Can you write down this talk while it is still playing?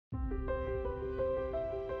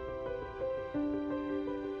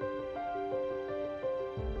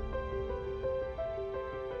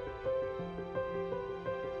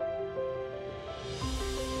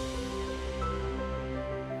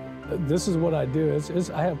this is what I do.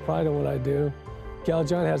 I have pride in what I do. Cal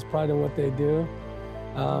John has pride in what they do.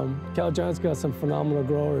 Cal John's got some phenomenal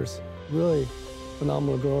growers, really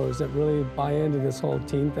phenomenal growers that really buy into this whole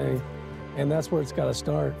team thing, and that's where it's got to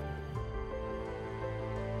start.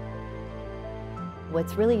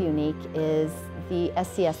 What's really unique is the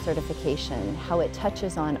SCS certification, how it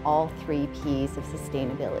touches on all 3 P's of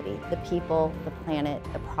sustainability: the people, the planet,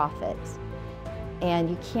 the profit. And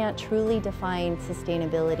you can't truly define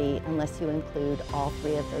sustainability unless you include all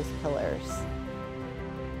 3 of those pillars.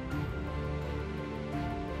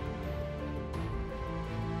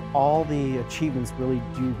 All the achievements really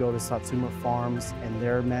do go to Satsuma Farms and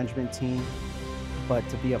their management team, but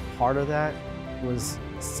to be a part of that was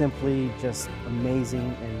simply just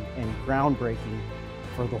amazing and groundbreaking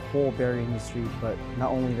for the whole berry industry, but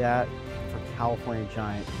not only that, for California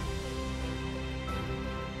Giant.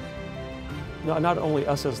 Not only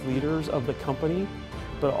us as leaders of the company,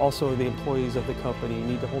 but also the employees of the company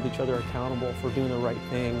need to hold each other accountable for doing the right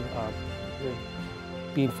thing,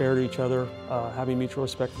 being fair to each other, having mutual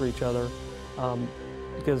respect for each other,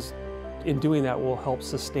 because in doing that will help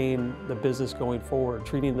sustain the business going forward,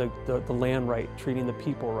 treating the land right, treating the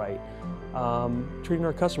people right, treating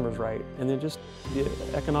our customers right, and then just the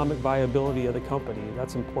economic viability of the company.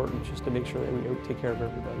 That's important, just to make sure that we take care of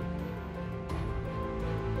everybody.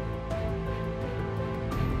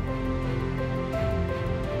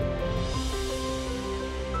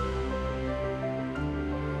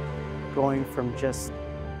 Going from just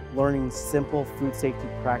learning simple food safety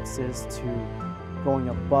practices to going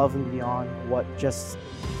above and beyond what just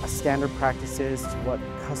a standard practice is, to what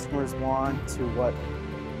customers want, to what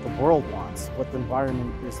the world wants, what the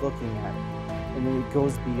environment is looking at. And then it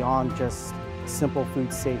goes beyond just simple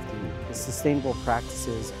food safety. The sustainable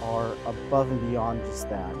practices are above and beyond just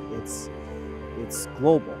that. It's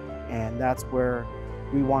global, and that's where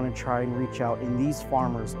we want to try and reach out, and these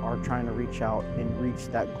farmers are trying to reach out and reach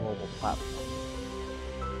that global platform.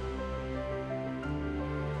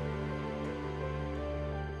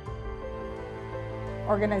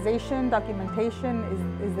 Organization, documentation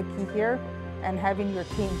is the key here, and having your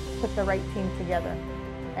team, put the right team together.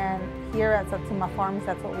 And here at Satsuma Farms,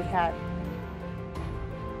 that's what we had.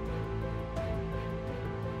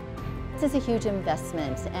 This is a huge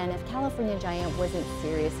investment, and if California Giant wasn't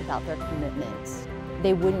serious about their commitment,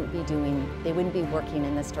 they wouldn't be working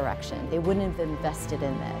in this direction. They wouldn't have invested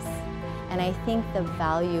in this. And I think the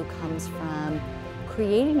value comes from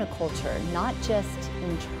creating a culture, not just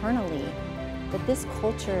internally, but this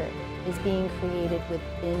culture is being created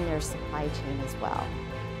within their supply chain as well.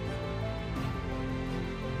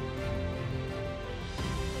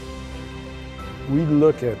 We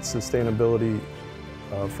look at sustainability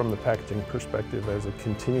from the packaging perspective as a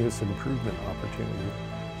continuous improvement opportunity.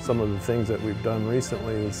 Some of the things that we've done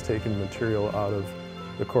recently is taken material out of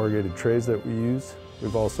the corrugated trays that we use.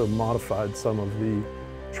 We've also modified some of the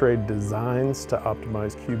tray designs to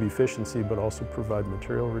optimize cube efficiency, but also provide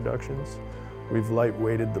material reductions. We've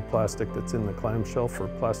lightweighted the plastic that's in the clamshell for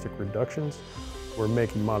plastic reductions. We're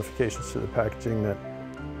making modifications to the packaging that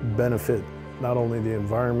benefit not only the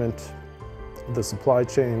environment, the supply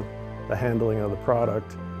chain, the handling of the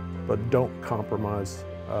product, but don't compromise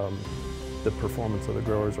the performance of the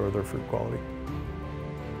growers or their fruit quality.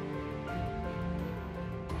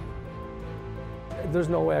 There's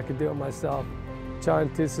no way I could do it myself.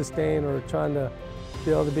 Trying to sustain or trying to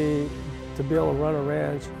be able to run a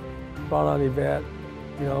ranch, brought on Yvette.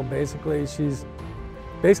 You know, basically she's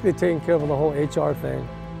taking care of the whole HR thing.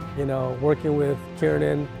 You know, working with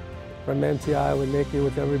Kiernan from MTI, with Nikki,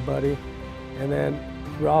 with everybody, and then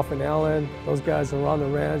Ralph and Ellen. Those guys are on the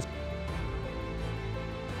ranch.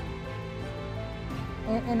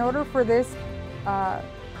 In order for this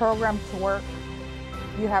program to work,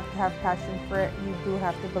 you have to have passion for it. You do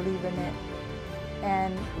have to believe in it.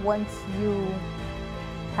 And once you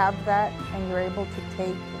have that and you're able to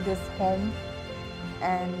take this home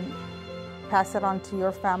and pass it on to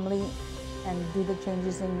your family and do the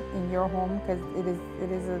changes in your home, because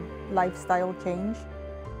it is a lifestyle change,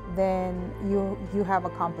 then you have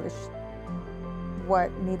accomplished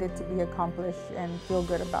what needed to be accomplished and feel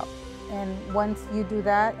good about. And once you do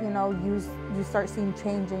that, you know, you start seeing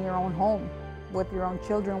change in your own home, with your own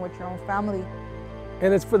children, with your own family.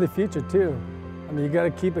 And it's for the future too. I mean, you got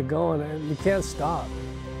to keep it going, and you can't stop.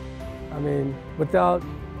 I mean, without,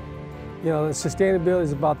 you know, sustainability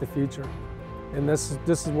is about the future, and this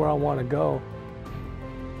is where I want to go.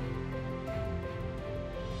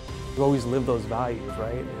 We always live those values,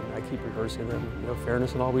 right? And I keep rehearsing them. You know,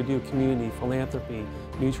 fairness in all we do, community, philanthropy,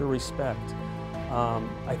 mutual respect.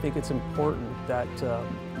 I think it's important that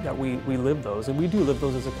that we live those, and we do live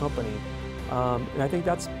those as a company. And I think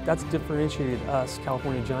that's differentiated us,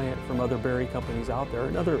 California Giant, from other berry companies out there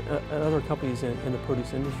and other companies in the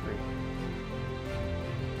produce industry.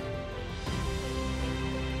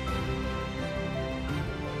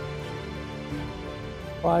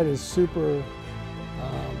 Pride is super,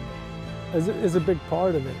 is a big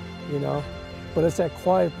part of it, you know, but it's that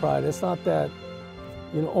quiet pride. It's not that,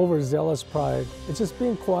 you know, overzealous pride. It's just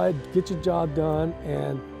being quiet, get your job done,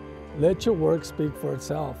 and let your work speak for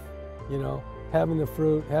itself, you know, having the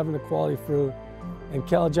fruit, having the quality fruit, and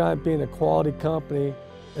Cal Giant being a quality company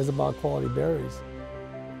is about quality berries.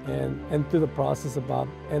 And through the process about,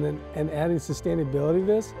 and adding sustainability to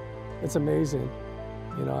this, it's amazing.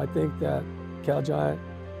 You know, I think that Cal Giant,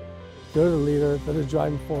 they're the leader, they're the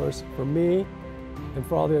driving force for me and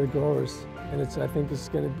for all the other growers. And I think it's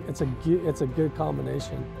a good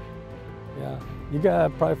combination. Yeah, you gotta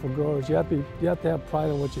have prideful growers. You have to have pride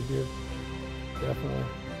in what you do, definitely.